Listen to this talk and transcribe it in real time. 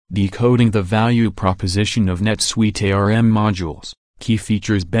Decoding the value proposition of NetSuite ARM Modules. Key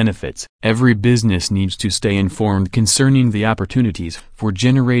features. Benefits. Every business needs to stay informed concerning the opportunities for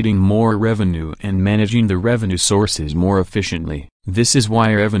generating more revenue and managing the revenue sources more efficiently. This is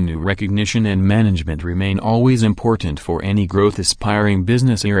why revenue recognition and management remain always important for any growth-aspiring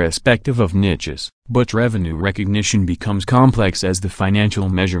business irrespective of niches. But revenue recognition becomes complex as the financial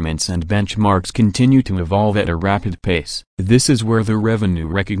measurements and benchmarks continue to evolve at a rapid pace. This is where the revenue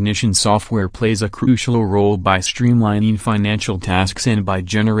recognition software plays a crucial role by streamlining financial tasks and by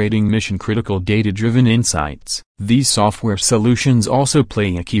generating mission-critical data-driven insights. These software solutions also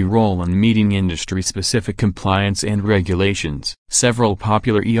play a key role in meeting industry-specific compliance and regulations. Several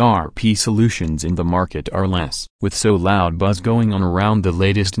popular ERP solutions in the market are less, with so loud buzz going on around the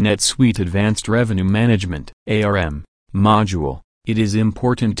latest NetSuite Advanced Revenue Management (ARM) module. It is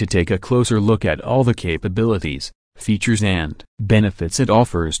important to take a closer look at all the capabilities, features and benefits it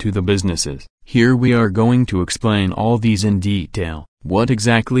offers to the businesses. Here we are going to explain all these in detail. What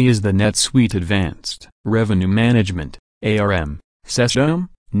exactly is the NetSuite Advanced Revenue Management (ARM) system?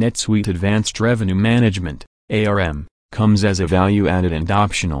 NetSuite Advanced Revenue Management (ARM) comes as a value-added and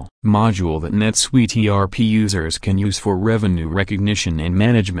optional module that NetSuite ERP users can use for revenue recognition and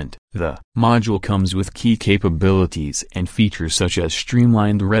management. The module comes with key capabilities and features such as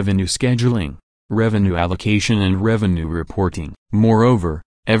streamlined revenue scheduling, revenue allocation and revenue reporting. Moreover,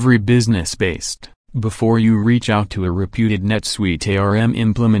 every business-based before you reach out to a reputed NetSuite ARM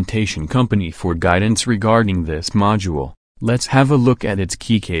implementation company for guidance regarding this module. Let's have a look at its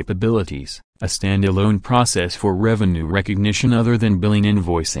key capabilities. A standalone process for revenue recognition other than billing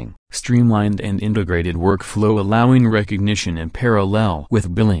invoicing. Streamlined and integrated workflow allowing recognition in parallel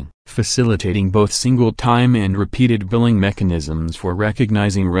with billing, facilitating both single-time and repeated billing mechanisms for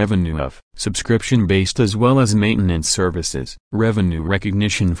recognizing revenue of subscription-based as well as maintenance services. Revenue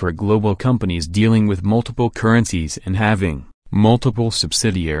recognition for global companies dealing with multiple currencies and having multiple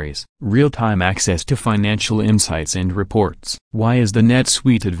subsidiaries. Real-time access to financial insights and reports. Why is the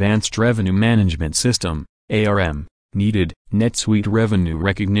NetSuite Advanced Revenue Management System, ARM, needed? NetSuite revenue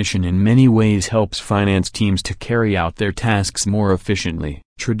recognition in many ways helps finance teams to carry out their tasks more efficiently.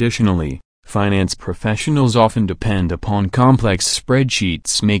 Traditionally, finance professionals often depend upon complex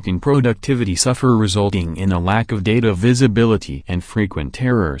spreadsheets making productivity suffer, resulting in a lack of data visibility and frequent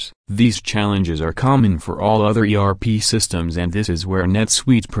errors. These challenges are common for all other ERP systems, and this is where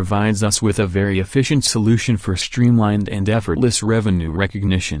NetSuite provides us with a very efficient solution for streamlined and effortless revenue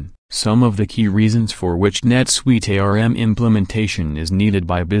recognition. Some of the key reasons for which NetSuite ARM implementation is needed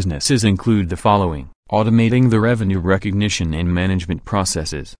by businesses include the following. Automating the revenue recognition and management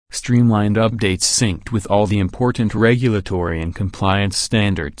processes. Streamlined updates synced with all the important regulatory and compliance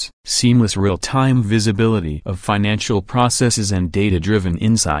standards. Seamless real-time visibility of financial processes and data-driven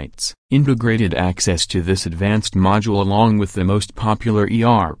insights. Integrated access to this advanced module along with the most popular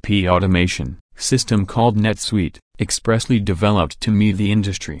ERP automation system called NetSuite, expressly developed to meet the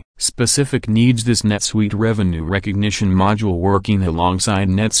industry-specific needs. This NetSuite revenue recognition module working alongside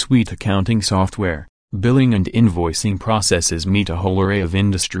NetSuite accounting software, billing and invoicing processes meet a whole array of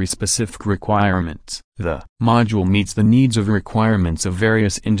industry-specific requirements. The module meets the needs of requirements of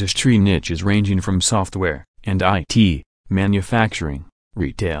various industry niches ranging from software and IT, manufacturing,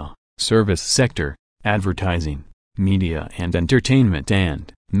 retail, service sector, advertising, media and entertainment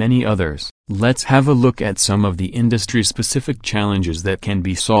and many others. Let's have a look at some of the industry-specific challenges that can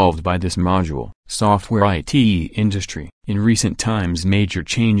be solved by this module. Software IT industry. In recent times major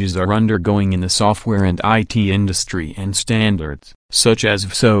changes are undergoing in the software and IT industry, and standards, such as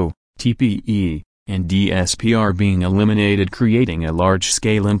VSO, TPE, and DSP are being eliminated, creating a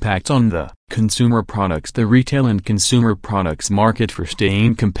large-scale impact on the consumer products. The retail and consumer products market, for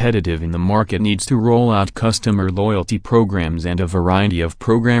staying competitive in the market, needs to roll out customer loyalty programs and a variety of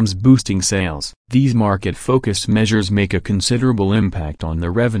programs boosting sales. These market-focused measures make a considerable impact on the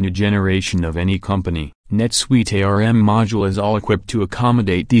revenue generation of any company. NetSuite ARM module is all equipped to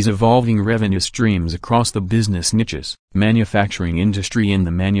accommodate these evolving revenue streams across the business niches. Manufacturing industry. In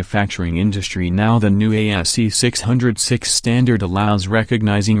the manufacturing industry now, the new ASC 606 standard allows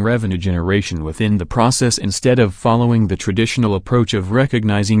recognizing revenue generation within the process instead of following the traditional approach of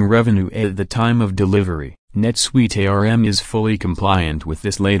recognizing revenue at the time of delivery. NetSuite ARM is fully compliant with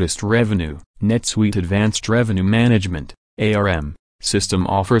this latest revenue. NetSuite Advanced Revenue Management (ARM) system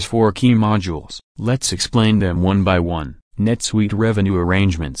offers 4 key modules. Let's explain them one by one. NetSuite Revenue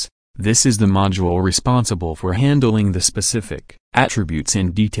Arrangements. This is the module responsible for handling the specific attributes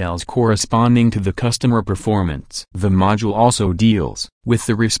and details corresponding to the customer performance. The module also deals with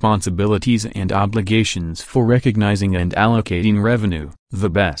the responsibilities and obligations for recognizing and allocating revenue. The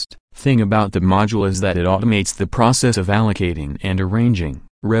best thing about the module is that it automates the process of allocating and arranging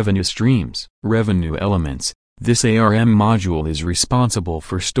revenue streams, revenue elements. This ARM module is responsible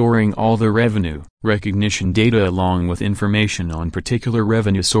for storing all the revenue recognition data along with information on particular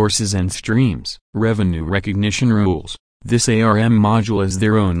revenue sources and streams. Revenue recognition rules. This ARM module is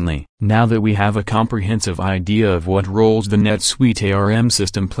there only. Now that we have a comprehensive idea of what roles the NetSuite ARM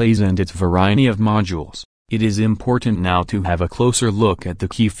system plays and its variety of modules, it is important now to have a closer look at the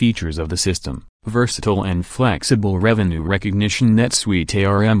key features of the system. Versatile and flexible revenue recognition. NetSuite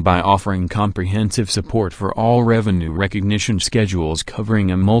ARM, by offering comprehensive support for all revenue recognition schedules covering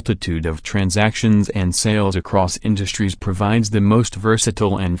a multitude of transactions and sales across industries, provides the most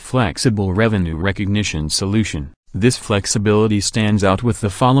versatile and flexible revenue recognition solution. This flexibility stands out with the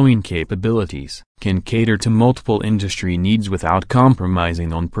following capabilities: can cater to multiple industry needs without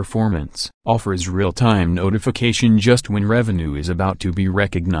compromising on performance, offers real-time notification just when revenue is about to be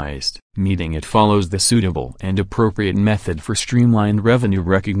recognized, meaning it follows the suitable and appropriate method for streamlined revenue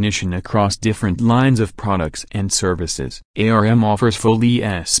recognition across different lines of products and services. ARM offers full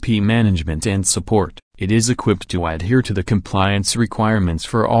ESP management and support. It is equipped to adhere to the compliance requirements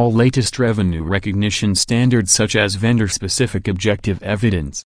for all latest revenue recognition standards such as vendor-specific objective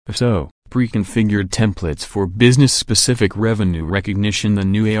evidence, so pre-configured templates for business-specific revenue recognition. The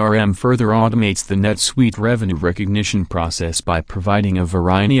new ARM further automates the NetSuite revenue recognition process by providing a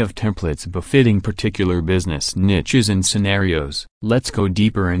variety of templates befitting particular business niches and scenarios. Let's go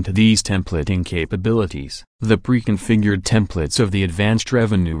deeper into these templating capabilities. The pre-configured templates of the Advanced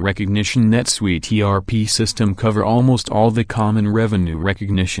Revenue Recognition NetSuite ERP system cover almost all the common revenue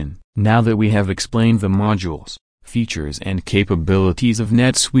recognition. Now that we have explained the modules, features and capabilities of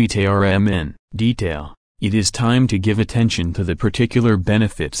NetSuite ARM in detail, it is time to give attention to the particular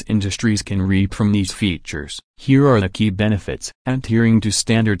benefits industries can reap from these features. Here are the key benefits. Adhering to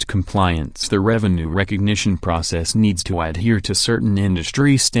standards compliance. The revenue recognition process needs to adhere to certain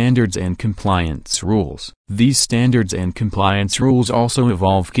industry standards and compliance rules. These standards and compliance rules also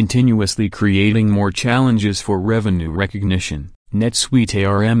evolve continuously, creating more challenges for revenue recognition. NetSuite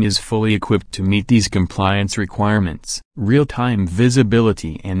ARM is fully equipped to meet these compliance requirements. Real-time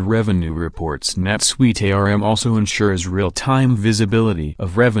visibility and revenue reports. NetSuite ARM also ensures real-time visibility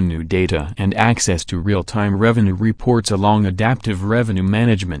of revenue data and access to real-time revenue reports along adaptive revenue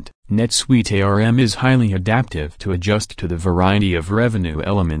management. NetSuite ARM is highly adaptive to adjust to the variety of revenue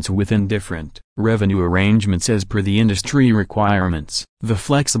elements within different revenue arrangements as per the industry requirements. The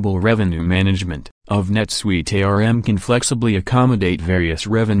flexible revenue management of NetSuite ARM can flexibly accommodate various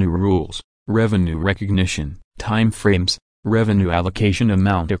revenue rules, revenue recognition, time frames, revenue allocation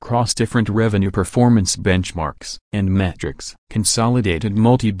amount across different revenue performance benchmarks and metrics. Consolidated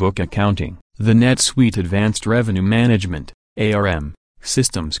multi-book accounting. The NetSuite Advanced Revenue Management (ARM)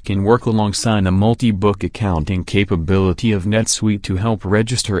 systems can work alongside the multi-book accounting capability of NetSuite to help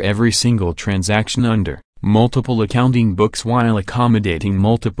register every single transaction under multiple accounting books while accommodating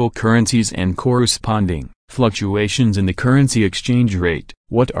multiple currencies and corresponding fluctuations in the currency exchange rate.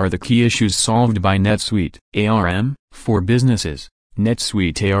 What are the key issues solved by NetSuite ARM? For businesses,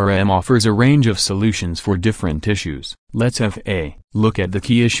 NetSuite ARM offers a range of solutions for different issues. Let's have a look at the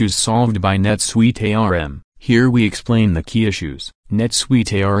key issues solved by NetSuite ARM. Here we explain the key issues.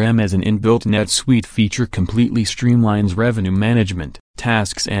 NetSuite ARM as an inbuilt NetSuite feature completely streamlines revenue management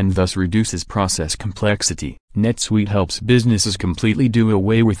tasks and thus reduces process complexity. NetSuite helps businesses completely do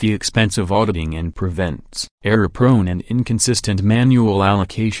away with the expensive auditing and prevents error-prone and inconsistent manual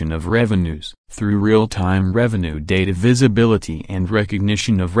allocation of revenues. Through real-time revenue data visibility and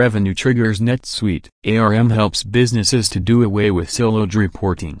recognition of revenue triggers, NetSuite ARM helps businesses to do away with siloed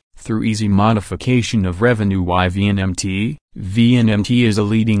reporting. Through easy modification of revenue. Why VNMT? VNMT is a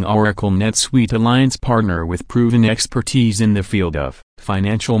leading Oracle NetSuite Alliance partner with proven expertise in the field of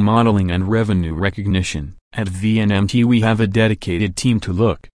financial modeling and revenue recognition. At VNMT we have a dedicated team to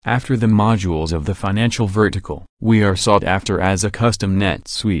look after the modules of the financial vertical. We are sought after as a custom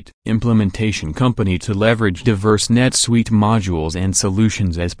NetSuite implementation company to leverage diverse NetSuite modules and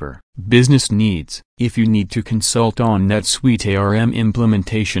solutions as per business needs. If you need to consult on NetSuite ARM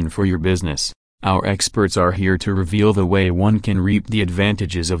implementation for your business, our experts are here to reveal the way one can reap the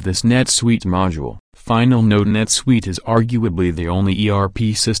advantages of this NetSuite module. Final note: NetSuite is arguably the only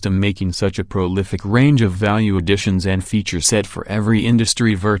ERP system making such a prolific range of value additions and feature set for every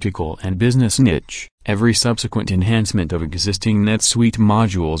industry vertical and business niche. Every subsequent enhancement of existing NetSuite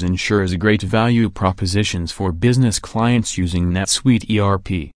modules ensures great value propositions for business clients using NetSuite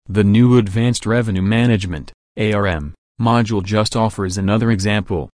ERP. The new Advanced Revenue Management (ARM) module just offers another example.